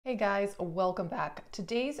Hey guys, welcome back.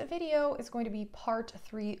 Today's video is going to be part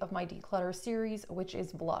 3 of my declutter series, which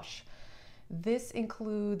is blush. This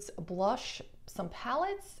includes blush, some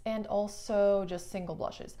palettes, and also just single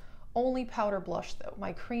blushes. Only powder blush though.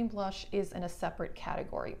 My cream blush is in a separate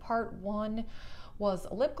category. Part 1 was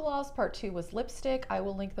lip gloss, part 2 was lipstick. I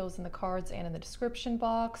will link those in the cards and in the description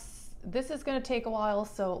box. This is going to take a while,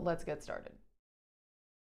 so let's get started.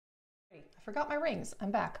 I forgot my rings.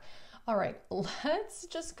 I'm back. All right, let's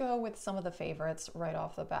just go with some of the favorites right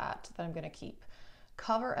off the bat that I'm going to keep.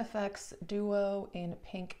 Cover FX Duo in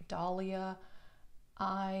Pink Dahlia.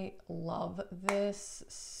 I love this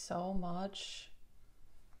so much.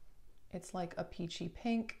 It's like a peachy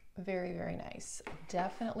pink. Very, very nice.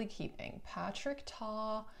 Definitely keeping.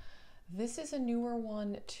 Practk. This is a newer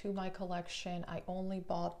one to my collection. I only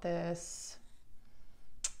bought this,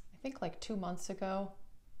 I think like 2 months ago.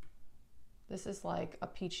 This is like a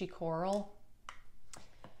peachy coral.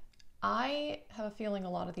 I have a feeling a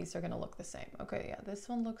lot of these are going to look the same. Okay, yeah, this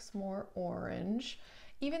one looks more orange.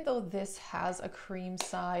 Even though this has a cream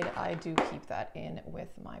side, I do keep that in with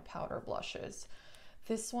my powder blushes.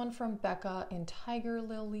 This one from Becca in Tiger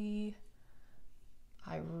Lily.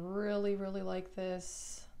 I really, really like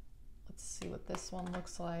this. Let's see what this one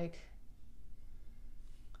looks like.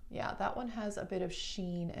 Yeah, that one has a bit of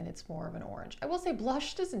sheen and it's more of an orange. I will say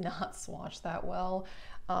blush does not swatch that well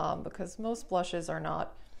because most blushes are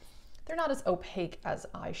not, they're not as opaque as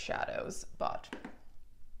eyeshadows, but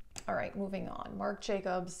all right, moving on. Marc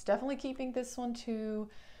Jacobs, definitely keeping this one too,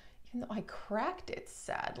 even though I cracked it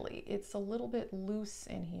sadly. It's a little bit loose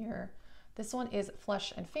in here. This one is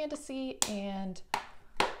Flesh and Fantasy, and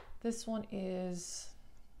this one is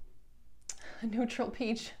Neutral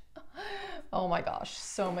Peach. Oh my gosh,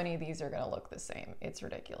 so many of these are gonna look the same. It's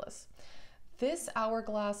ridiculous. This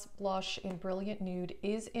Hourglass blush in Brilliant Nude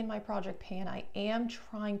is in my project pan. I am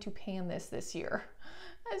trying to pan this year.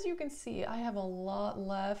 As you can see, I have a lot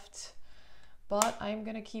left, but I'm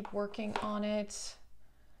gonna keep working on it.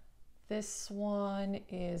 This one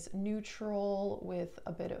is neutral with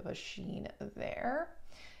a bit of a sheen there.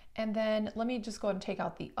 And then let me just go ahead and take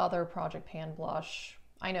out the other project pan blush.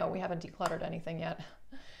 I know we haven't decluttered anything yet.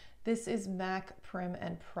 This is MAC Prim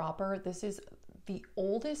and Proper. This is the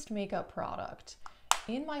oldest makeup product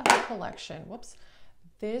in my whole collection. Whoops.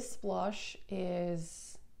 This blush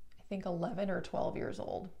is, I think, 11 or 12 years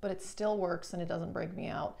old, but it still works and it doesn't break me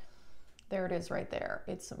out. There it is right there.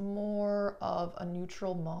 It's more of a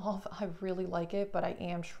neutral mauve. I really like it, but I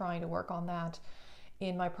am trying to work on that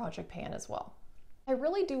in my project pan as well. I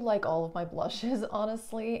really do like all of my blushes,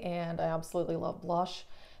 honestly, and I absolutely love blush.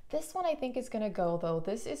 This one I think is gonna go though.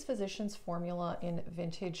 This is Physicians Formula in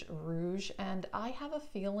Vintage Rouge, and I have a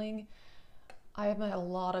feeling I have a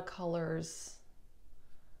lot of colors.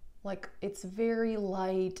 Like, it's very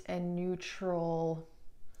light and neutral.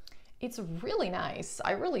 It's really nice.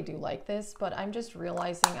 I really do like this, but I'm just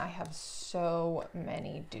realizing I have so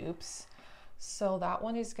many dupes. So that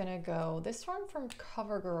one is gonna go. This one from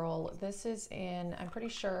CoverGirl, this is in, I'm pretty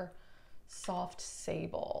sure, Soft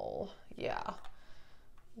Sable. Yeah.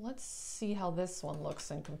 Let's see how this one looks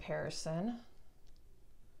in comparison.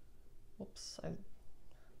 Whoops,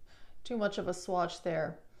 too much of a swatch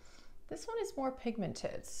there. This one is more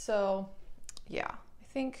pigmented, so yeah, I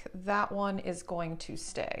think that one is going to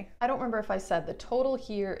stay. I don't remember if I said the total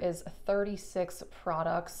here is 36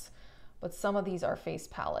 products, but some of these are face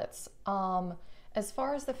palettes. As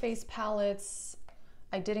far as the face palettes,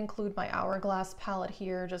 I did include my Hourglass palette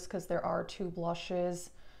here just because there are 2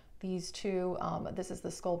 blushes. These 2, this is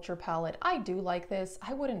the Sculpture palette. I do like this.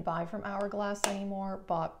 I wouldn't buy from Hourglass anymore,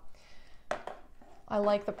 but I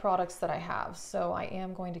like the products that I have, so I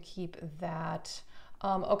am going to keep that.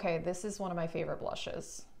 Okay, this is one of my favorite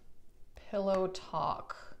blushes. Pillow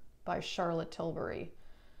Talk by Charlotte Tilbury.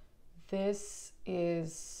 This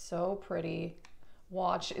is so pretty.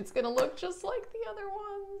 Watch, it's gonna look just like the other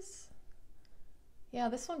ones. Yeah,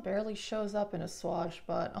 this one barely shows up in a swatch,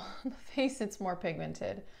 but on the face it's more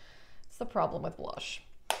pigmented. It's the problem with blush.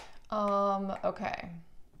 Okay.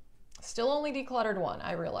 Still only decluttered one,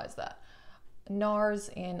 I realize that. NARS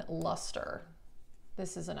in Luster.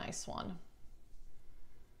 This is a nice one.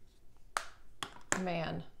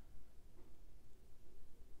 Man.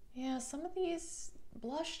 Yeah, some of these,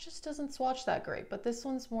 blush just doesn't swatch that great, but this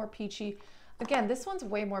one's more peachy. Again, this one's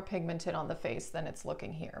way more pigmented on the face than it's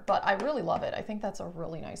looking here, but I really love it. I think that's a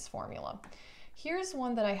really nice formula. Here's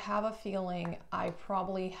one that I have a feeling I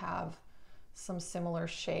probably have some similar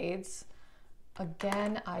shades.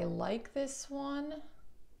 Again, I like this one,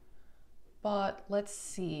 but let's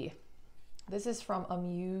see. This is from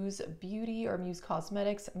Amuse Beauty or Muse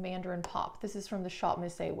Cosmetics Mandarin Pop. This is from the Shop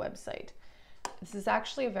Miss A website. This is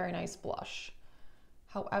actually a very nice blush.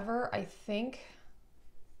 However, I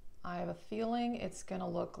have a feeling it's gonna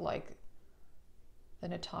look like the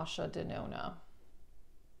Natasha Denona.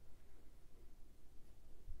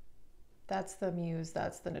 That's the Muse,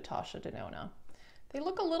 that's the Natasha Denona. They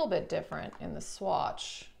look a little bit different in the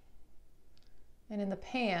swatch. And in the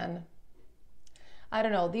pan, I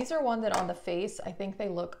don't know, these are one that on the face, I think they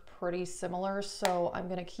look pretty similar. So I'm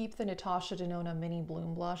gonna keep the Natasha Denona Mini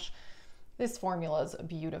Bloom Blush. This formula is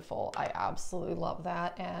beautiful. I absolutely love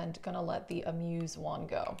that, and gonna let the Amuse one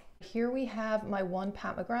go. Here we have my one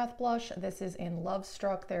Pat McGrath blush. This is in Love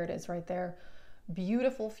Struck. There it is right there.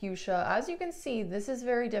 Beautiful fuchsia. As you can see, this is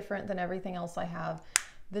very different than everything else I have.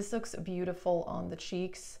 This looks beautiful on the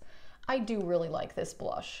cheeks. I do really like this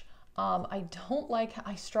blush. I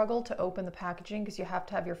struggle to open the packaging because you have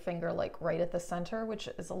to have your finger like right at the center, which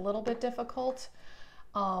is a little bit difficult.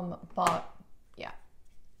 But yeah,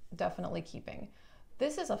 definitely keeping.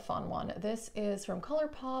 This is a fun one. This is from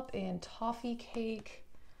ColourPop in Toffee Cake.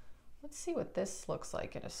 Let's see what this looks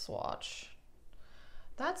like in a swatch.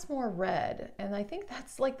 That's more red, and I think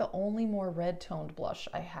that's like the only more red toned blush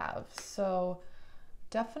I have. So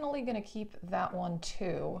definitely gonna keep that one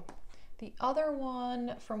too. The other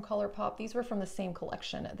one from ColourPop, these were from the same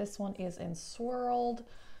collection. This one is in Swirled.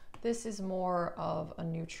 This is more of a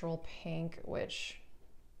neutral pink, which,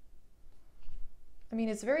 I mean,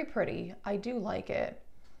 it's very pretty. I do like it.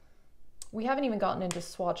 We haven't even gotten into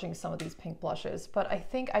swatching some of these pink blushes, but I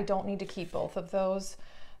think I don't need to keep both of those.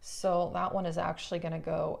 So that one is actually gonna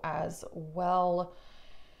go as well.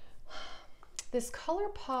 This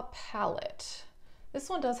ColourPop palette, this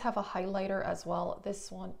one does have a highlighter as well. This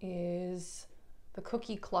one is the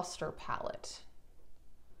Cookie Cluster palette.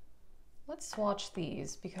 Let's swatch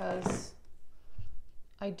these because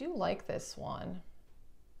I do like this one.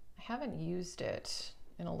 I haven't used it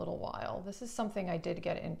in a little while. This is something I did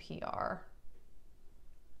get in PR.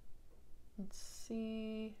 Let's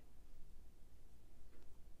see.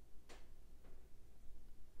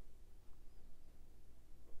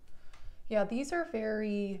 Yeah, these are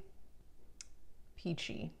very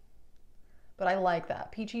peachy, but I like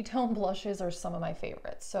that. Peachy tone blushes are some of my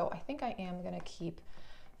favorites. So I think I am gonna keep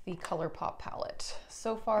the ColourPop palette.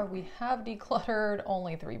 So far we have decluttered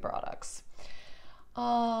only 3 products.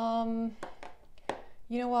 You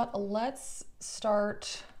know what? Let's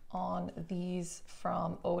start on these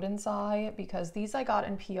from Odin's Eye because these I got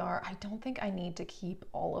in PR. I don't think I need to keep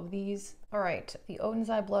all of these. All right, the Odin's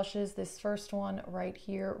Eye blushes. This first one right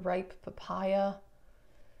here, Ripe Papaya.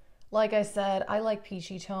 Like I said, I like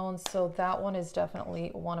peachy tones, so that one is definitely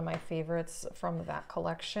one of my favorites from that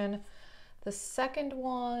collection. The second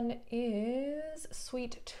one is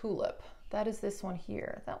Sweet Tulip. That is this one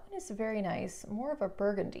here. That one is very nice, more of a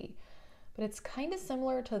burgundy, but it's kind of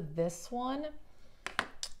similar to this one.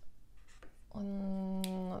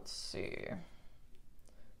 Let's see.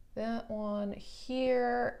 That one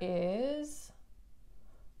here is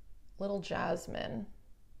Little Jasmine.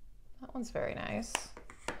 That one's very nice.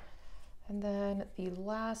 And then the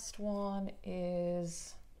last one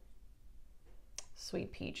is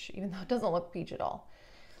Sweet Peach, even though it doesn't look peach at all.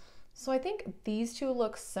 So I think these two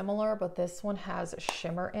look similar, but this one has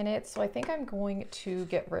shimmer in it. So I think I'm going to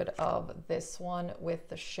get rid of this one with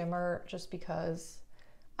the shimmer just because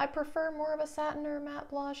I prefer more of a satin or matte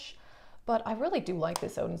blush, but I really do like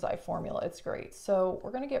this Odin's Eye formula. It's great. So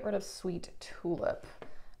we're gonna get rid of Sweet Tulip,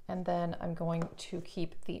 and then I'm going to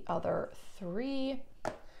keep the other 3.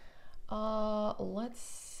 Let's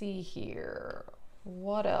see here.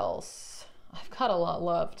 What else? I've got a lot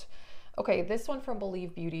left. Okay, this one from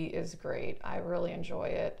Believe Beauty is great. I really enjoy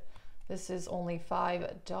it. This is only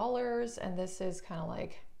 $5, and this is kind of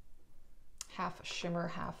like half shimmer,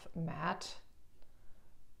 half matte.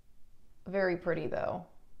 Very pretty though.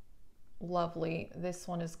 Lovely. This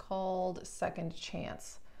one is called Second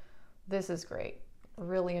Chance. This is great.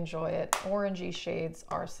 Really enjoy it. Orangey shades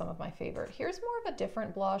are some of my favorite. Here's more of a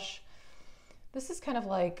different blush. This is kind of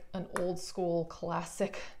like an old school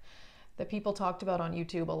classic that people talked about on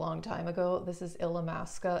YouTube a long time ago. This is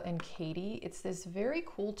Illamasqua and Katie. It's this very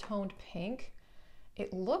cool toned pink.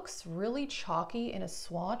 It looks really chalky in a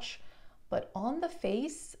swatch, but on the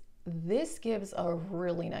face, this gives a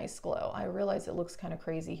really nice glow. I realize it looks kind of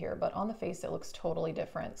crazy here, but on the face it looks totally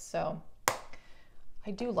different. So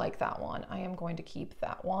I do like that one. I am going to keep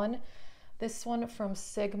that one. This one from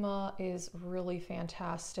Sigma is really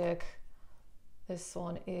fantastic. This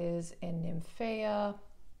one is in Nymphea.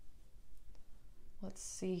 Let's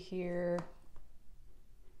see here.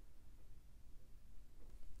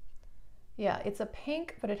 Yeah, it's a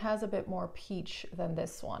pink, but it has a bit more peach than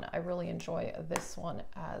this one. I really enjoy this one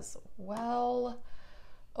as well.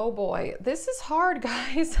 Oh boy, this is hard,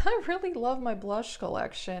 guys. I really love my blush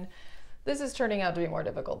collection. This is turning out to be more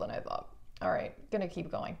difficult than I thought. All right, gonna keep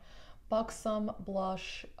going. Buxom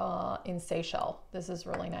blush in Seychelles. This is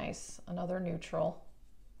really nice. Another neutral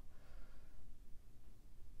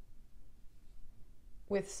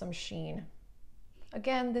with some sheen.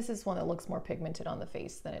 Again, this is one that looks more pigmented on the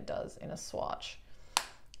face than it does in a swatch.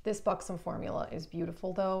 This Buxom formula is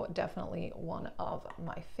beautiful though, definitely one of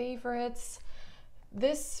my favorites.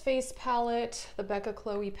 This face palette, the Becca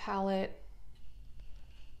Chloe palette,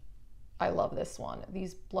 I love this one.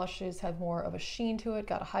 These blushes have more of a sheen to it,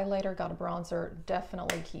 got a highlighter, got a bronzer,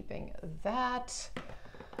 definitely keeping that.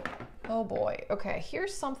 Oh boy, okay,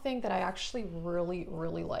 here's something that I actually really,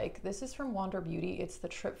 really like. This is from Wander Beauty, it's the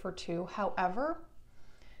Trip for Two. However,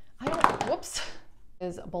 whoops,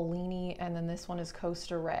 is Bellini, and then this one is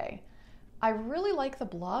Costa Ray. I really like the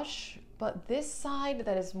blush, but this side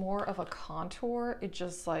that is more of a contour, it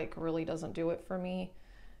just like really doesn't do it for me.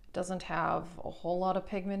 Doesn't have a whole lot of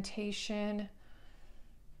pigmentation.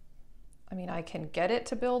 I mean, I can get it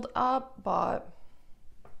to build up, but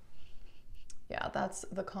yeah, that's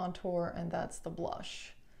the contour and that's the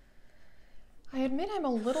blush. I admit I'm a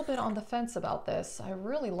little bit on the fence about this. I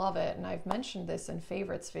really love it, and I've mentioned this in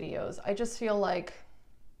favorites videos. I just feel like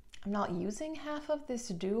I'm not using half of this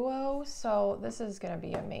duo, so this is gonna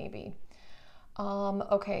be a maybe.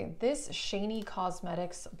 Okay, this Shany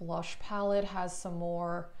Cosmetics blush palette has some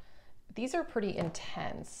more, these are pretty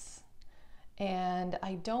intense, and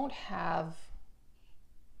I don't have,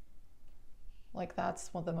 like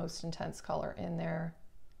that's one of the most intense color in there.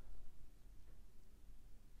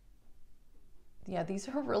 Yeah, these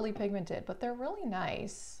are really pigmented, but they're really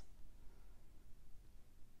nice.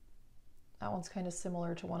 That one's kind of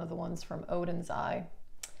similar to one of the ones from Odin's Eye.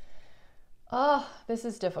 This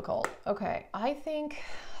is difficult. Okay, I think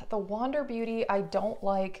the Wander Beauty, I don't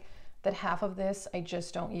like that half of this I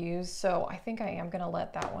just don't use, so I think I am gonna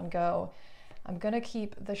let that one go. I'm gonna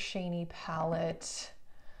keep the Shany palette.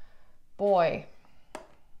 Boy,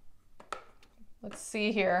 let's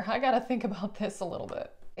see here. I gotta think about this a little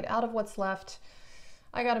bit. Out of what's left,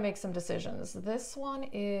 I gotta make some decisions. This one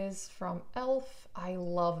is from e.l.f. I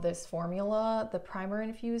love this formula, the primer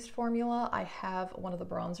infused formula. I have one of the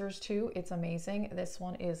bronzers too. It's amazing. This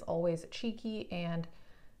one is always cheeky and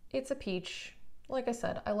it's a peach. Like I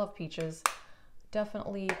said, I love peaches.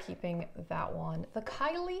 Definitely keeping that one. The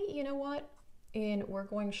Kylie, you know what? In We're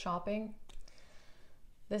Going Shopping,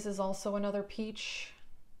 this is also another peach.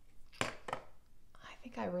 I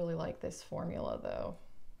think I really like this formula though.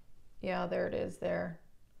 Yeah, there it is there.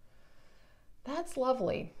 That's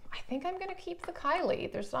lovely. I think I'm gonna keep the Kylie.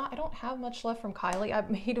 I don't have much left from Kylie. I've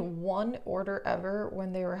made one order ever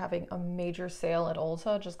when they were having a major sale at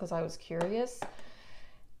Ulta just because I was curious.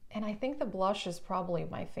 And I think the blush is probably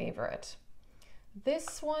my favorite.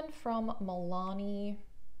 This one from Milani.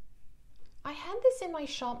 I had this in my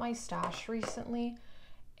Shop My Stash recently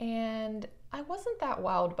and I wasn't that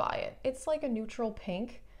wowed by it. It's like a neutral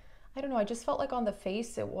pink. I don't know, I just felt like on the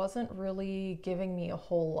face it wasn't really giving me a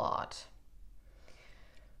whole lot.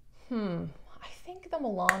 I think the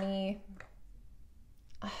Milani,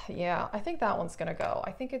 yeah, I think that one's gonna go.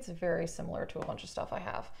 I think it's very similar to a bunch of stuff I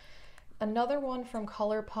have. Another one from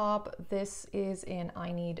ColourPop, this is in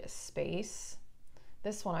I Need Space.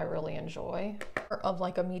 This one I really enjoy, of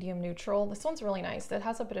like a medium neutral. This one's really nice. It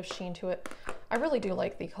has a bit of sheen to it. I really do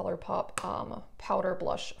like the ColourPop powder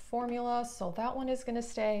blush formula, so that one is gonna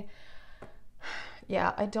stay.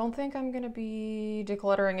 Yeah, I don't think I'm gonna be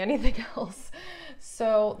decluttering anything else.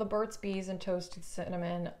 So the Burt's Bees and Toasted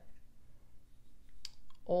Cinnamon,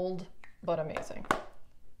 old but amazing.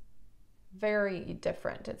 Very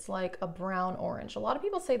different. It's like a brown orange. A lot of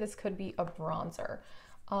people say this could be a bronzer.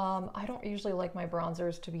 I don't usually like my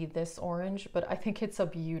bronzers to be this orange, but I think it's a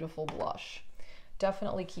beautiful blush.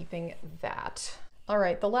 Definitely keeping that. All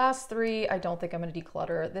right, the last three, I don't think I'm gonna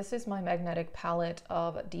declutter. This is my magnetic palette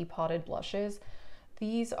of depotted blushes.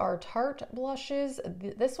 These are Tarte blushes.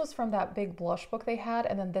 This was from that big blush book they had,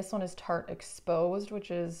 and then this one is Tarte Exposed,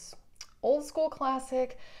 which is old school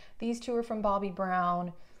classic. These two are from Bobbi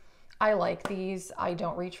Brown. I like these. I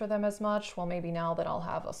don't reach for them as much. Well, maybe now that I'll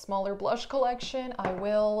have a smaller blush collection, I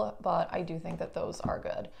will, but I do think that those are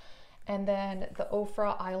good. And then the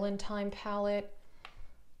Ofra Island Time palette.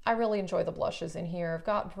 I really enjoy the blushes in here. I've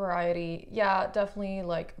got variety. Yeah, definitely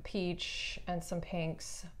like peach and some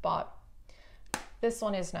pinks, but this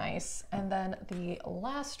one is nice. And then the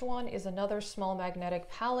last one is another small magnetic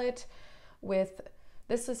palette with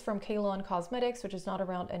This is from Kalon Cosmetics, which is not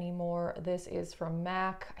around anymore. This is from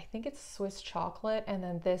MAC. I think it's Swiss Chocolate. And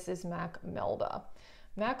then this is MAC Melba.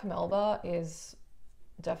 MAC Melba is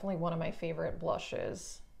definitely one of my favorite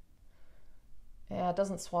blushes. Yeah, it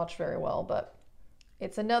doesn't swatch very well, but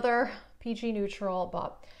it's another PG neutral,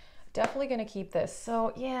 but definitely gonna keep this.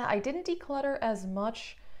 So yeah, I didn't declutter as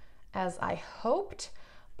much as I hoped,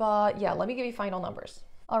 but yeah, let me give you final numbers.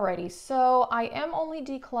 Alrighty, so I am only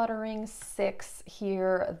decluttering 6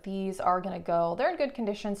 here. These are gonna go, they're in good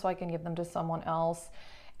condition so I can give them to someone else.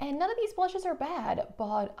 And none of these blushes are bad,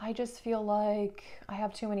 but I just feel like I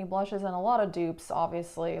have too many blushes and a lot of dupes,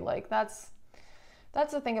 obviously. Like that's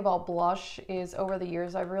the thing about blush is over the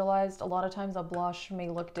years I've realized a lot of times a blush may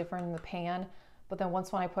look different in the pan, but then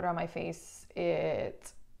once when I put it on my face,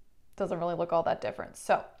 it doesn't really look all that different.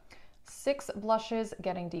 So 6 blushes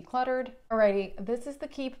getting decluttered. Alrighty, this is the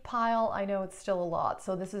keep pile. I know it's still a lot.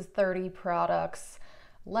 So this is 30 products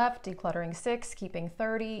left, decluttering 6, keeping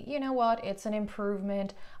 30. You know what? It's an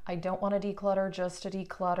improvement. I don't want to declutter just to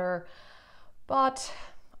declutter, but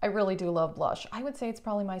I really do love blush. I would say it's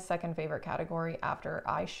probably my second favorite category after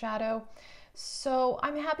eyeshadow. So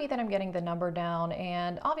I'm happy that I'm getting the number down,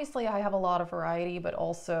 and obviously I have a lot of variety, but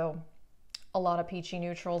also a lot of peachy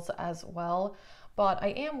neutrals as well. But I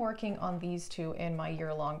am working on these 2 in my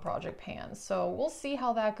year-long project pans. So we'll see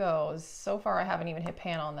how that goes. So far I haven't even hit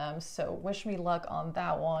pan on them, so wish me luck on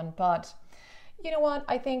that one. But you know what?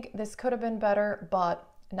 I think this could have been better, but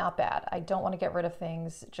not bad. I don't want to get rid of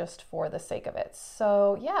things just for the sake of it.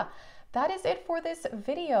 So yeah, that is it for this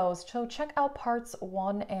video. So check out parts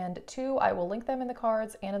 1 and 2. I will link them in the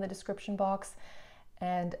cards and in the description box.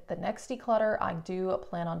 And the next declutter, I do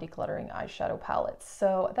plan on decluttering eyeshadow palettes.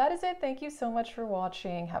 So that is it. Thank you so much for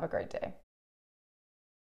watching. Have a great day.